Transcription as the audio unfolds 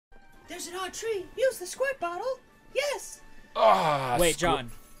There's an odd tree. Use the squirt bottle. Yes. Oh, Wait, John.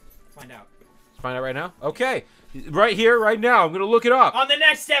 Find out. Find out right now? Okay. Right here, right now. I'm going to look it up. On the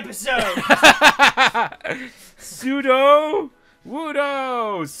next episode. SUDOWOODO.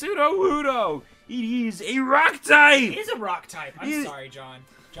 SUDOWOODO. It is a rock type. It is a rock type. I'm sorry, John.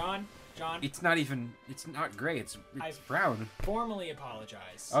 John. It's not even, it's not gray. It's brown. Formally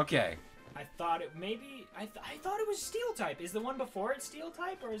apologize. Okay. I thought it maybe, I thought it was steel type. Is the one before it steel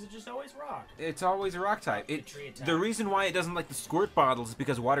type, or is it just always rock? It's always a rock type. The reason why it doesn't like the squirt bottles is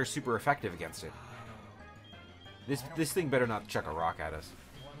because water's super effective against it. This thing better not chuck a rock at us.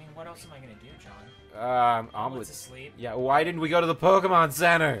 Well, I mean, what else am I gonna do, John? Omelet's asleep. Yeah, why didn't we go to the Pokemon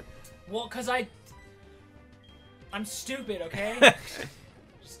Center? Well, cause I'm stupid, okay?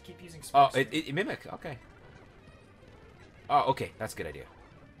 Just keep using Oh, Sparks. it mimic. Okay. Oh, okay. That's a good idea.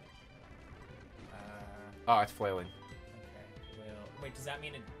 Oh, it's flailing. Okay. Well, wait, does that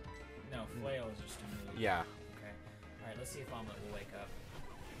mean it? No, flail is just a move. Yeah. Okay. All right. Let's see if Omelet will wake up.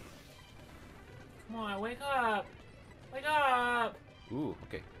 Come on, wake up! Wake up! Ooh.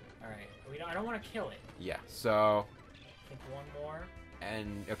 Okay. All right. I don't want to kill it. Yeah. So. I think one more.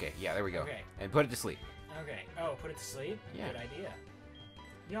 And okay. Yeah. There we go. Okay. And put it to sleep. Okay. Oh, put it to sleep. Yeah. Good idea.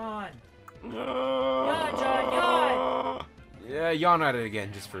 Yawn. Yawn, John, yawn! Yeah, yawn at it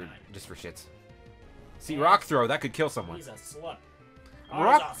again, just for shits. See, rock throw, that could kill someone. He's a slut.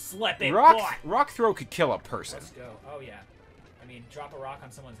 Rock, he's a slipping boy. rock throw could kill a person. Let's go. Oh yeah. I mean, drop a rock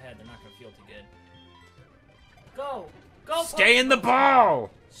on someone's head, they're not gonna feel too good. Go, go. Stay in the ball.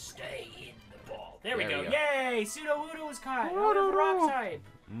 Stay in the ball. There we go. Yay! SUDOWOODO was caught. Oh, it's a rock type.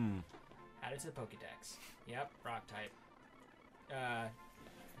 Add it to the Pokédex. Yep, rock type.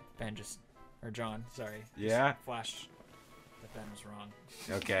 Ben John, sorry. Yeah. Flashed that Ben was wrong.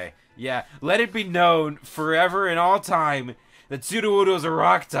 Okay. Yeah. Let it be known forever and all time that SUDOWOODO is a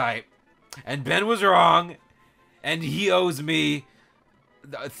rock type, and Ben was wrong, and he owes me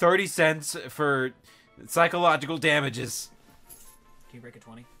 30 cents for psychological damages. Can you break a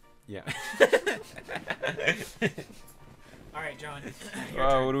 20? Yeah. All right, John.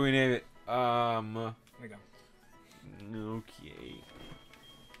 Oh, what do we name it? Here we go. Okay.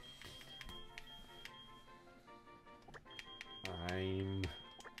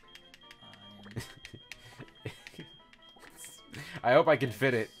 I hope I can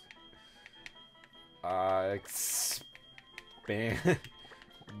fit it. Expand.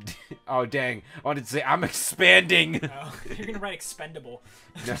 Oh dang! I wanted to say I'm expanding. Oh, you're gonna write expendable.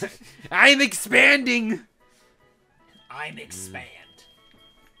 I'm expanding. I'm expand.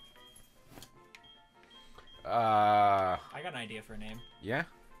 I got an idea for a name. Yeah.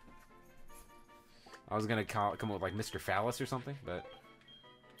 I was gonna come up with like Mr. Phallus or something, but.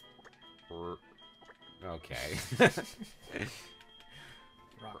 Okay.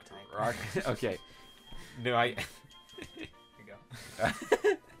 Rock type. Rock. Okay. No, I. Here you go.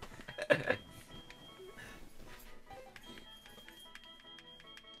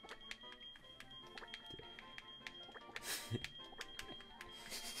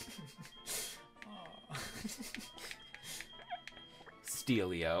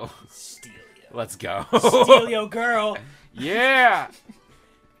 Steelio. Steelio. Let's go. Steelio girl. Yeah.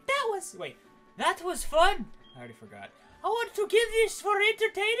 That was fun. I already forgot. I want to give this for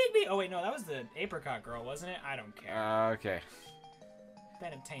entertaining me. Oh wait, no, that was the apricot girl, wasn't it? I don't care. Okay.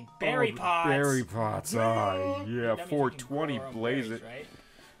 Ben obtained berry pots. Berry pots. Oh, yeah. 420 blaze it. Right?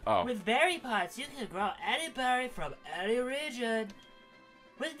 Oh. With berry pots, you can grow any berry from any region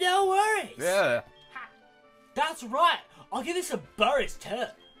with no worries. Yeah. Ha. That's right. I'll give you some berries too.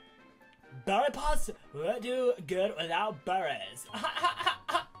 Berry pots won't do good without berries.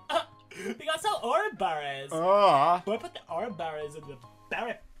 We got some orange berries. We'll put the orange berries in the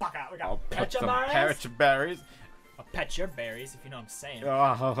berry bucket. We got pecha berries. I'll pet your berries, if you know what I'm saying. You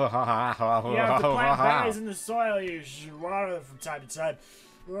have to plant berries in the soil. You should water them from time to time.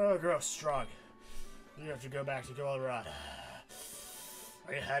 They'll grow strong. You have to go back to Goldenrod.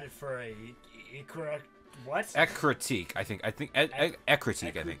 Are you headed for a what? Eccritique, I think. Eccritique, I think.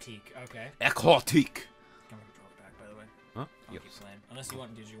 Eccritique, okay. Eccritique. I'm gonna draw it back, by the way. Huh? I'll keep playing. Unless you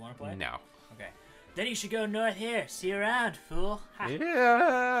want, did you want to play? No. Okay. Then you should go north here. See you around, fool. Ha.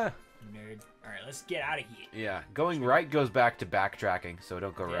 Yeah. Nerd. Alright, let's get out of here. Yeah, going right goes back to backtracking, so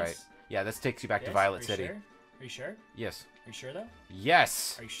don't go Yes. right. Yeah, this takes you back to Violet City. Sure? Are you sure? Yes. Are you sure, though?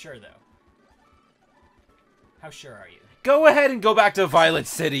 Yes. Are you sure, though? How sure are you? Go ahead and go back to Violet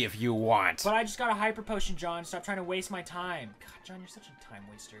City if you want. But I just got a hyper potion, John. Stop trying to waste my time. God, John, you're such a time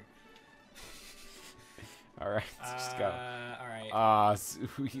waster. All right, let's just go. All right.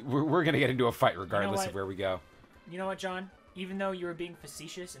 We're gonna get into a fight regardless of where we go. You know what, John? even though you were being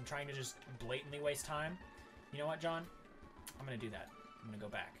facetious and trying to just blatantly waste time, you know what, John? I'm gonna do that. I'm gonna go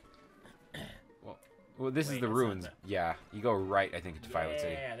back. Well, this is the ruins. Yeah, you go right, I think, to Violet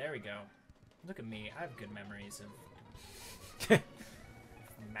City. Yeah, there we go. Look at me. I have good memories of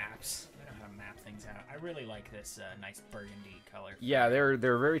maps. I know how to map things out. I really like this nice burgundy color. Yeah, they're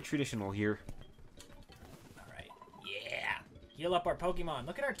very traditional here. All right. Yeah. Heal up our Pokemon.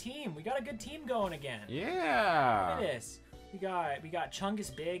 Look at our team. We got a good team going again. Yeah. Look at this. We got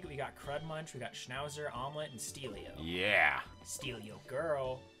Chungus Big. We got Crudmunch. We got Schnauzer, Omelette, and Steelio. Yeah. Steelio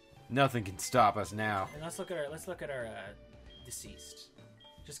girl. Nothing can stop us now. And let's look at our deceased.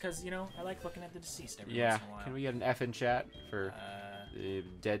 Just because, you know, I like looking at the deceased every Yeah. once in a while. Can we get an F in chat for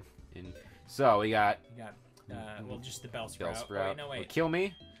dead? So we got. Well, just the Bellsprout. Bellsprout. Oh, wait, no, wait. Kill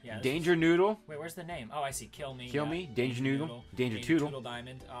Me. Yeah, Danger Noodle. Wait, where's the name? Oh, I see. Kill Me. Kill Me. Danger Noodle. Danger Toodle.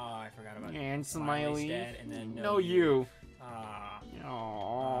 Diamond. Oh, I forgot about it. And Smiley. Dead, and then No you. Ah.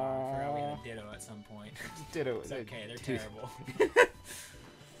 Aww. I forgot we had a Ditto at some point. Ditto. It's okay. They're terrible.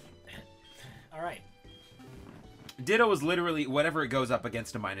 All right. Ditto is literally whatever it goes up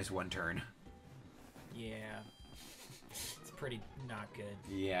against a -1 turn. Yeah. It's pretty not good.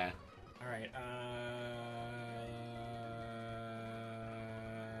 Yeah. All right.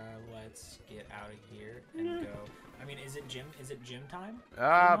 Let's get out of here and go. I mean, is it gym time?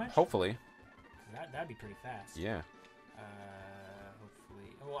 Hopefully. That'd be pretty fast. Yeah.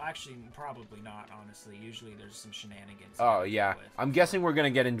 Hopefully. Well, actually, probably not. Honestly, usually there's some shenanigans. Oh yeah. I'm guessing we're gonna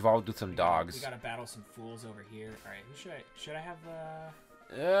get involved with some dogs. We gotta battle some fools over here. All right. Who should I have?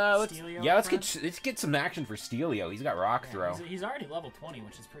 Steelio let's get some action for Steelio. He's got Rock Throw. He's already level 20,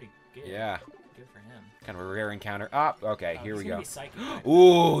 which is pretty good. Yeah. Good for him. Kind of a rare encounter. Ah, okay, here we go. Psychic,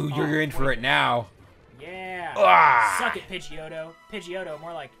 Ooh, you're in for it now. Yeah. Ah! Suck it, Pidgeotto. Pidgeotto,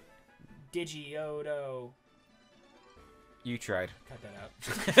 more like Digiodo. You tried. Cut that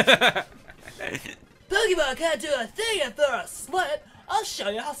out. Pokemon can't do a thing if they're a slut. I'll show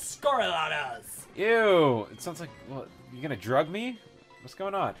you how Squirrelot is. Ew. It sounds like, well, you're gonna drug me? What's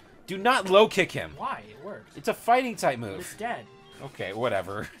going on? Do not low kick him. Why? It worked. It's a fighting type move. It's dead. Okay,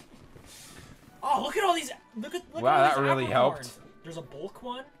 whatever. Oh, look at all these. Look at wow, all that these really apricorns. helped. There's a bulk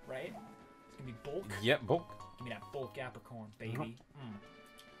one, right? It's gonna be bulk. Yep, bulk. Give me that bulk apricorn, baby.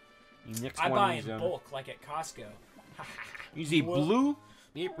 Next I one buy is, in bulk, like at Costco. Use a blue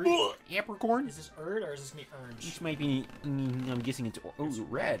apricorn. Is this Erd or is this gonna be orange? This might be. I'm guessing it's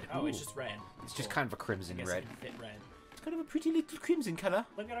red. Oh, Ooh. it's just red. It's just kind of a crimson I guess red. it can fit red. It's kind of a pretty little crimson color.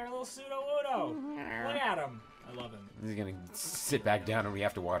 Look at our little SUDOWOODO. Look at him. I love him. He's gonna sit back down and we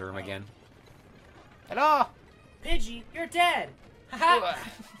have to water him again. Hello! Pidgey, you're dead! Haha!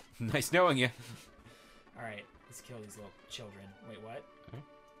 Nice knowing you. Alright, let's kill these little children. Wait, what?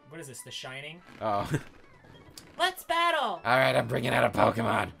 What is this, The Shining? Oh. Let's battle! Alright, I'm bringing out a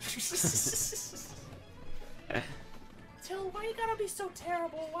Pokemon. Till, why you gotta be so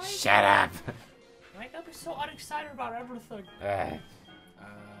terrible? Why? Shut up! Why you gotta be so unexcited about everything?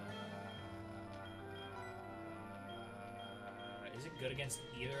 Is it good against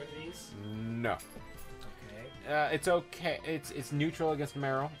either of these? No. Okay. It's okay. It's neutral against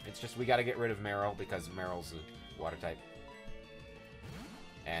Meryl. It's just we gotta get rid of Meryl because Meryl's a water type.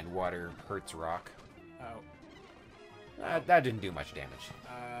 And water hurts rock. Oh. That didn't do much damage.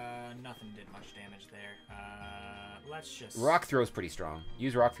 Nothing did much damage there. Let's just... Rock Throw's pretty strong.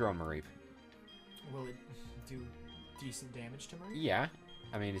 Use Rock Throw on Mareep. Will it do decent damage to Mareep? Yeah.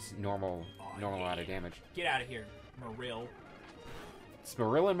 I mean, it's normal amount of damage. Get out of here, Marill. It's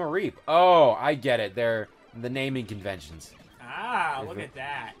Marill and Mareep. Oh, I get it. They're the naming conventions. Ah, look at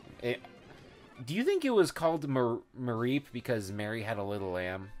that. Do you think it was called Mareep because Mary had a little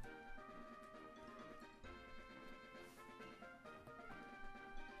lamb?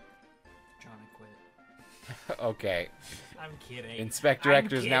 John, I quit. Okay. I'm kidding.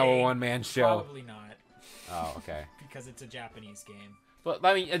 Inspectorector is now a one-man show. Probably not. Oh, okay. Because it's a Japanese game. But,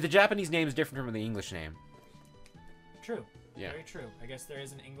 I mean, the Japanese name is different from the English name. True. Yeah. Very true. I guess there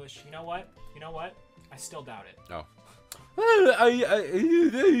is an English... You know what? I still doubt it. Oh. Well,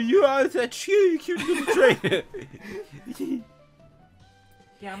 you are that cute little trainer.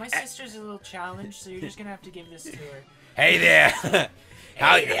 Yeah, my sister's a little challenged, so you're just gonna have to give this to her. Hey there.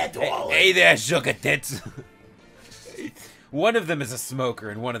 Hey there, sugar tits. One of them is a smoker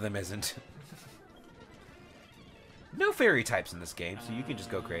and one of them isn't. No fairy types in this game, so you can just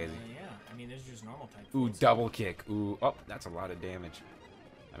go crazy. Yeah, I mean, there's just normal types. Ooh, double kick. Ooh, oh, that's a lot of damage.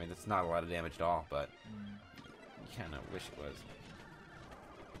 I mean, that's not a lot of damage at all, but you kind of wish it was.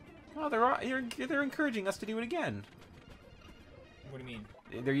 Oh, they're encouraging us to do it again. What do you mean?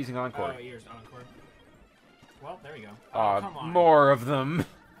 They're using Encore. Oh, yours Encore. Well, there we go. Oh, come on. more of them.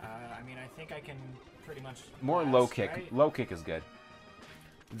 I mean, I think I can pretty much. More last, low kick. Right? Low kick is good.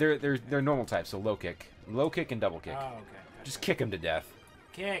 They're normal types, so low kick and double kick. Oh, okay. Just kick him to death.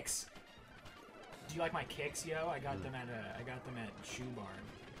 Kicks. Do you like my kicks, yo? I got them at Shoe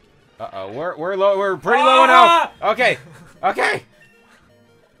Barn. We're low. We're pretty low now. Okay. Okay.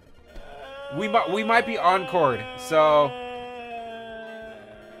 We might be encored. So.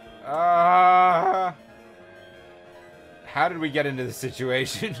 How did we get into this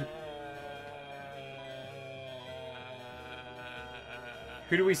situation?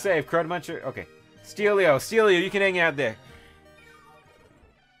 Who do we save? Crud Muncher? Okay. Steelio, you can hang out there.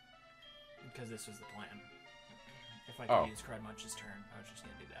 Because this was the plan. If I could use Crud Munch's turn, I was just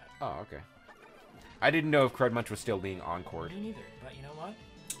gonna do that. Oh, okay. I didn't know if Crud Munch was still being encored. Me neither, but you know what?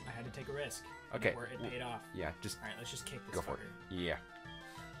 I had to take a risk. Okay. It paid off. Yeah, just Alright, let's just kick this go for fucker. it. Yeah.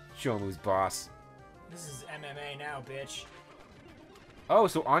 Show him who's boss. This is MMA now, bitch. Oh,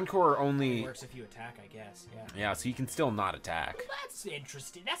 so encore It only... works if you attack, I guess. Yeah. Yeah, so you can still not attack. Well, that's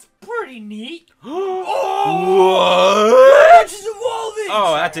interesting. That's pretty neat. What? Which is evolving.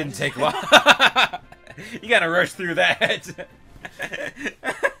 Oh, that didn't take long. You gotta rush through that.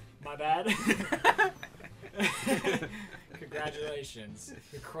 My bad. Congratulations.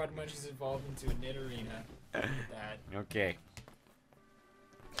 The Crud Munch has evolved into a knit arena. Look at that. Okay.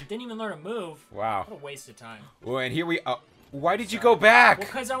 Didn't even learn a move. Wow. What a waste of time. Well, and here we... why did you go back? Well,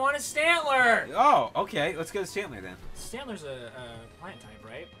 because I want a Stantler. Oh, okay. Let's go to Stantler then. Stantler's a plant type,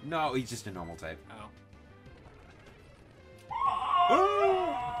 right? No, he's just a normal type.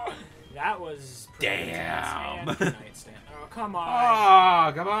 Oh. That was pretty Damn. intense. And Night Stand. Oh, come on.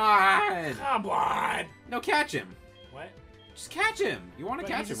 Oh, come on. Come on. No, catch him. What? Just catch him. You want to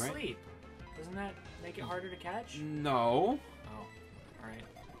But catch he's him, right? asleep. Doesn't that make it harder to catch? No. Oh, alright.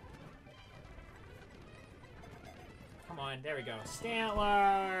 Come on, there we go.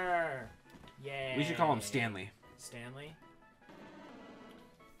 Stantler! Yay. We should call him Stanley. Stanley?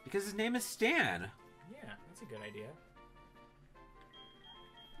 Because his name is Stan. Yeah, that's a good idea.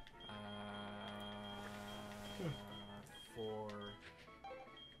 For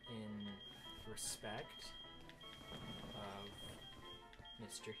in respect of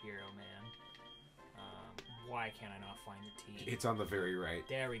Mr. Hero Man, why can't I not find the T? It's on the very right.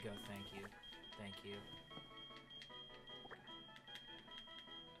 There we go. Thank you. Thank you.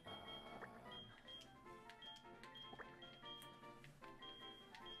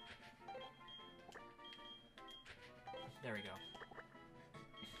 There we go.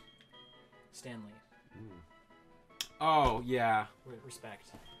 Stanley. Oh, yeah. Respect.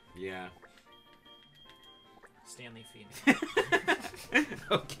 Yeah. Stanley female.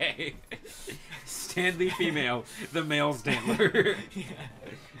 Okay. Stanley female, the male Stantler. Yeah.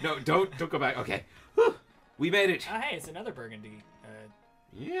 No, don't go back. Okay. Whew. We made it. Oh, hey, it's another burgundy.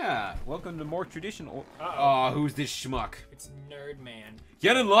 Yeah. Welcome to more traditional. Uh-oh. Oh, who's this schmuck? It's Nerd Man.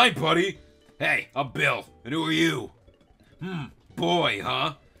 Get in line, buddy. Hey, I'm Bill. And who are you? Boy,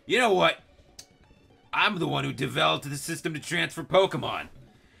 huh? You know what? I'm the one who developed the system to transfer Pokemon.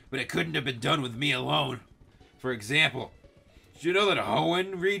 But it couldn't have been done with me alone. For example, did you know that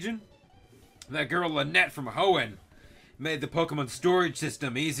Hoenn region? That girl Lynette from Hoenn made the Pokemon storage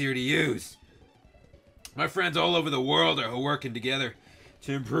system easier to use. My friends all over the world are working together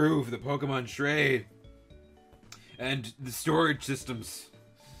to improve the Pokemon trade and the storage systems.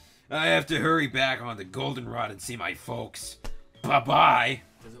 I have to hurry back on the Goldenrod and see my folks. Bye-bye.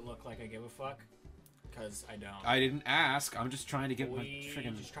 Does it look like I give a fuck? Because I don't. I didn't ask. I'm just trying to get my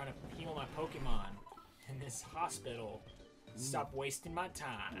friggin'... just trying to heal my Pokemon in this hospital. Stop wasting my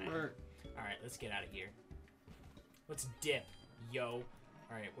time. Alright, let's get out of here. Let's dip, yo.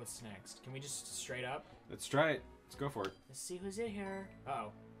 Alright, what's next? Can we just straight up? Let's try it. Let's go for it. Let's see who's in here.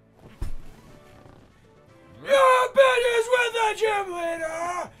 Uh-oh. Your business with the gym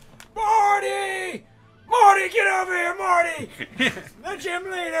leader! Marty! Marty, get over here, Marty! The gym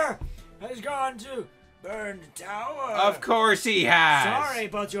leader has gone to burn the tower. Of course he has. Sorry,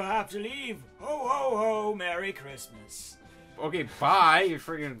 but you have to leave. Ho, ho, ho. Merry Christmas. Okay, bye. You're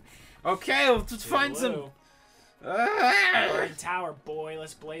friggin'... Okay, let's find some... Burn tower, boy.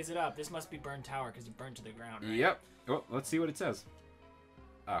 Let's blaze it up. This must be burn tower because you burned to the ground, right? Yep. Well, let's see what it says.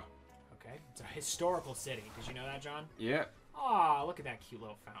 Oh. Okay. It's a historical city. Did you know that, John? Yeah. Aw, look at that cute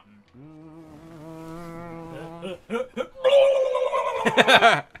little fountain.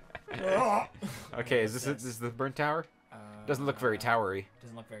 Okay, is this the burnt tower? Doesn't look very towery.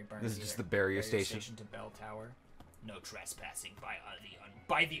 Doesn't look very burnt. This is just the barrier station. To Bell Tower. No trespassing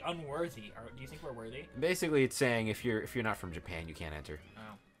by the unworthy. Do you think we're worthy? Basically, it's saying if you're not from Japan, you can't enter.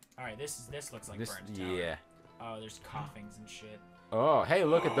 Oh. All right. This looks like This, burnt tower. yeah. Oh, there's coughings and shit. Oh, hey,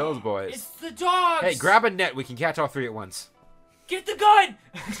 look at those boys. It's the dogs! Hey, grab a net. We can catch all three at once. Get the gun!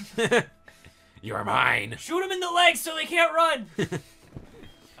 You're mine. Shoot them in the legs so they can't run!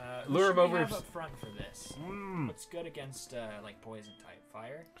 Lure them over. Have up front for this? What's good against, like, poison type?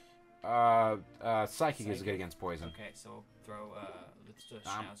 Fire? Psychic is good against poison. Okay, so throw, let's do a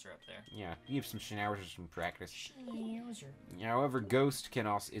Schnauzer up there. Yeah, you have some Schnauzers from practice. Schnauzer. Yeah, however, Ghost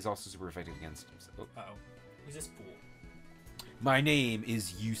is also super effective against him. So. Uh-oh. Who's this fool? My name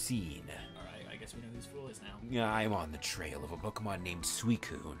is Yusin. Alright, I guess we know who this fool is now. Yeah, I'm on the trail of a Pokemon named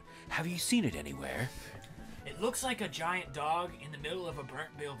Suicune. Have you seen it anywhere? It looks like a giant dog in the middle of a burnt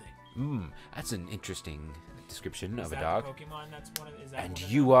building. That's an interesting description of Is a that dog. the Pokemon that's one of, is that And one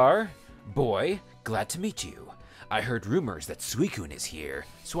of you are? Boy, glad to meet you. I heard rumors that Suicune is here,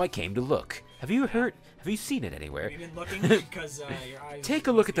 so I came to look. Have you seen it anywhere? Have you been looking? Because your eyes... Take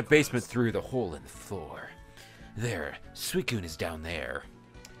a look at the basement through the hole in the floor. There, Suicune is down there.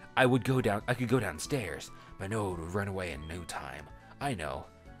 I could go downstairs, but I know it would run away in no time. I know.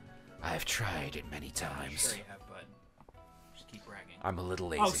 I've tried it many times. Sure you have, bud. Just keep bragging. I'm a little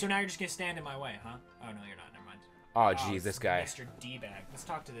lazy. Oh, so now you're just gonna stand in my way, huh? Oh, no, you're not. Never mind. Oh, geez, this guy. Mr. D-bag. Let's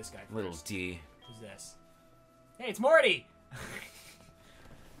talk to this guy first. Little D. Who's this? Hey, it's Morty!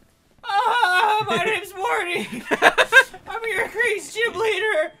 My name's Morty! I'm your Crease gym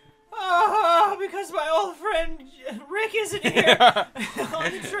leader! Because my old friend Rick isn't here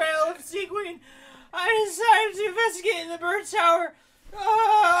on the trail of Sequeen, I decided to investigate in the bird tower.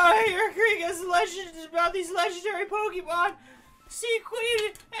 Your Creek has legends about these legendary Pokemon,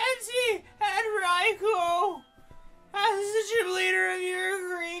 Sequeen, Entei, and Raikou. As the gym leader of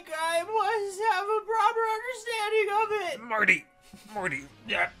your Creek, I must have a proper understanding of it. Morty.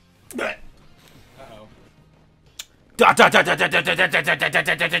 Uh-oh. Dot.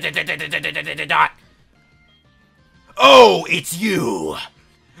 Oh, it's you!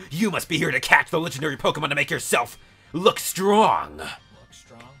 You must be here to catch the legendary Pokemon to make yourself look strong. Look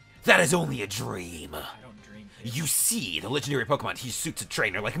strong? That is only a dream. I don't dream. You see, the legendary Pokemon, he suits a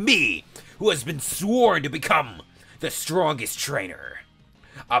trainer like me, who has been sworn to become the strongest trainer.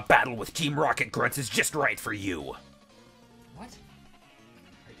 A battle with Team Rocket Grunts is just right for you. What?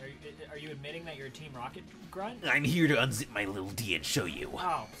 Are you admitting that you're a Team Rocket grunt? I'm here to unzip my little D and show you.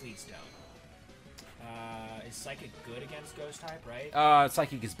 Oh, please don't. Is Psychic good against Ghost type, right?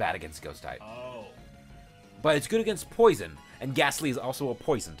 Psychic is bad against Ghost type. Oh. But it's good against Poison, and Ghastly is also a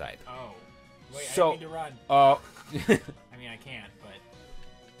Poison type. Oh. Wait, So, I need to run. I mean, I can't, but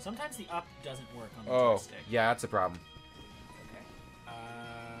sometimes the up doesn't work on the joystick. Yeah, that's a problem. Okay.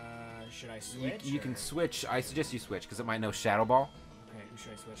 Should I switch? You can switch. I suggest you switch, because it might know Shadow Ball. Okay, who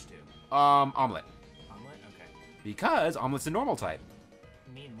should I switch to? Omelette. Omelette? Okay. Because Omelette's a normal type.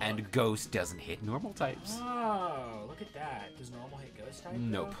 Mean look. And Ghost doesn't hit normal types. Oh, look at that. Does normal hit Ghost type?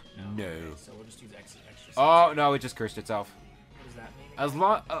 Nope. No. No. Okay, so we'll just use extra. Oh, no, it just cursed itself. What does that mean? As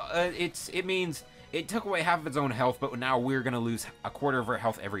long, it means it took away half of its own health, but now we're gonna lose a quarter of our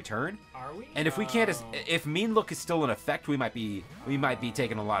health every turn. Are we? And if we can't, if Mean Look is still in effect, we might be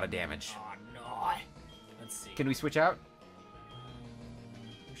taking a lot of damage. Oh no. Let's see. Can we switch out?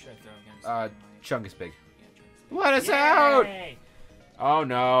 Who should I throw against? Chungus Big. Yeah, Chungus. Let us out! Yay! Oh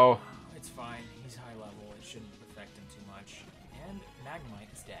no. It's fine. He's high level. It shouldn't affect him too much. And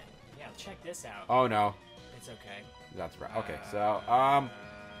Magnemite is dead. Yeah, check this out. Oh no. It's okay. That's right. Okay, so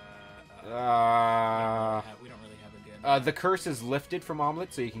we don't really have a good. the curse is lifted from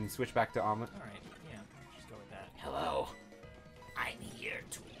Omelette, so you can switch back to Omelette. All right. Yeah. Just go with that. Hello. I'm here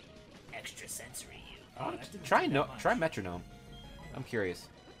to extrasensory you. Try Metronome. I'm curious.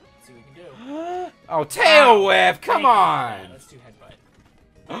 Let's see what we can do. Oh, Tail Whip! Come on! Yeah, let's do Headbutt.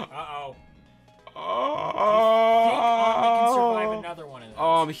 Uh-oh. Oh. I think Omelette can survive another one of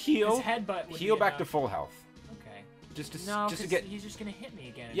those. Heal. His Headbutt would Heal be back to enough. full health. Okay. Just No, to get. he's just gonna hit me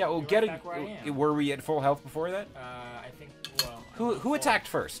again. Yeah, we'll Be get right it. back where I am. Were we at full health before that? I think. Well. Who attacked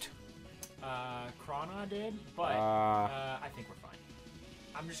first? Krana did, but I think we're fine.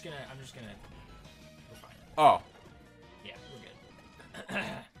 I'm just gonna. We're fine. Oh. Yeah, we're good.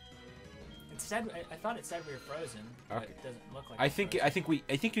 It said. I thought it said we were frozen, but Okay. it doesn't look like. I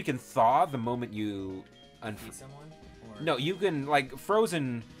think you can thaw the moment you Beat someone. Or... No, you can like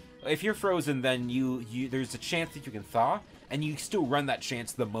frozen. If you're frozen, then you there's a chance that you can thaw, and you still run that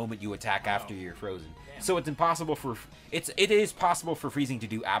chance the moment you attack after you're frozen. Damn. So it's impossible for it is possible for freezing to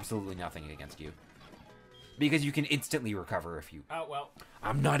do absolutely nothing against you, because you can instantly recover if you. Oh well.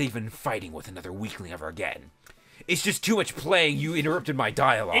 I'm not even fighting with another weakling ever again. It's just too much playing. You interrupted my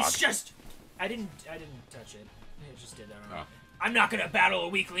dialogue. It's just. I didn't touch it. It just did. I don't know. I'm not gonna battle a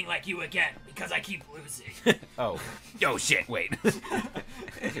weakling like you again because I keep losing. Oh shit, wait.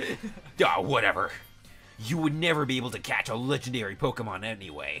 Oh, whatever. You would never be able to catch a legendary Pokemon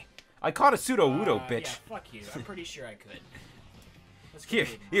anyway. I caught a SUDOWOODO, bitch. Yeah, fuck you. I'm pretty sure I could. Let's go Here,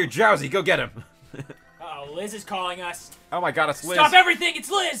 read. here, Drowsy, go get him. Uh-oh, Liz is calling us. Oh my god, it's Liz. Stop everything, it's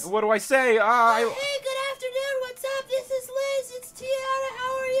Liz! What do I say? Hey, good afternoon, what's up? This is Liz, it's Tiana,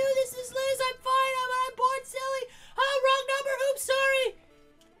 how are you? This is Liz, I'm fine, I'm bored, silly. Oh, wrong number, oops, sorry.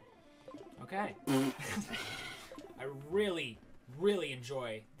 Okay. I really, really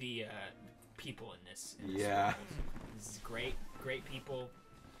enjoy the people in this. Yeah. This is great, great people.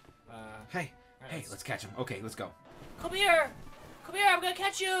 Hey, right, let's catch him. Okay, let's go. Come here, I'm gonna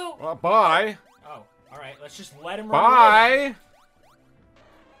catch you. Bye. Oh, alright, let's just let him run away. Bye.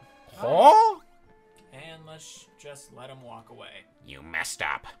 Huh? And let's just let him walk away. You messed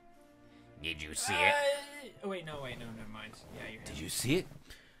up. Did you see it? Oh, wait, no, never mind. Yeah, you're Did you see it?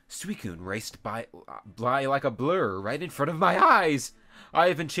 Suicune raced by like a blur right in front of my eyes. I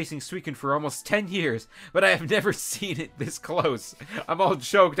have been chasing Suicune for almost 10 years, but I have never seen it this close. I'm all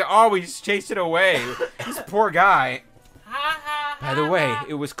choked. I always chased it away. This poor guy. By the way,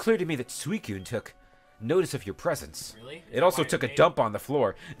 it was clear to me that Suicune took notice of your presence. Really? It also took a dump on the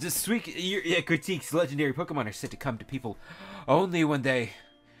floor. Your critiques legendary Pokemon are said to come to people only when they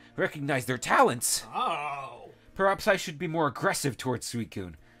recognize their talents. Oh. Perhaps I should be more aggressive towards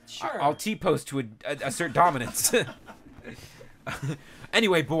Suicune. Sure. I'll T-pose to assert dominance.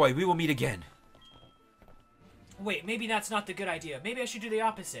 Anyway, boy, we will meet again. Wait, maybe that's not the good idea. Maybe I should do the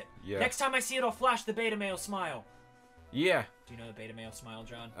opposite. Yeah. Next time I see it, I'll flash the beta male smile. Yeah. Do you know the beta male smile,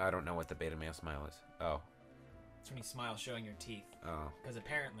 John? I don't know what the beta male smile is. Oh. It's when you smile showing your teeth. Oh. Because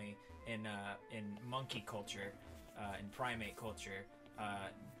apparently, in monkey culture, in primate culture,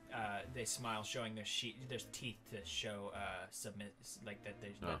 they smile showing their teeth to show that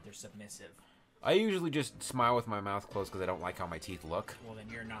they're submissive. I usually just smile with my mouth closed because I don't like how my teeth look. Well, then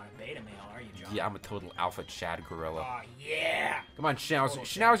you're not a beta male, are you, John? Yeah, I'm a total alpha Chad gorilla. Oh, yeah! Come on, Schnauzer. Total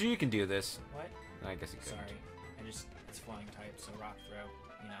Schnauzer, you can do this. What? I guess you could. Sorry. It's flying type, so rock throw,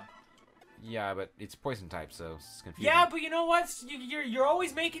 you know. Yeah, but it's poison type, so it's confusing. Yeah, but you know what? You're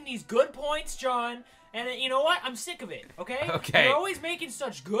always making these good points, John. And you know what? I'm sick of it, okay? Okay. You're always making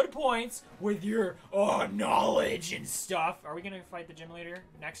such good points with your knowledge and stuff. Are we going to fight the gym leader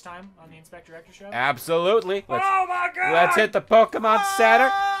next time on the Inspectorector show? Absolutely. Oh my god! Let's hit the Pokemon Center.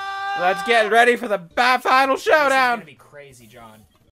 Let's get ready for the final This is showdown. going to be crazy, John.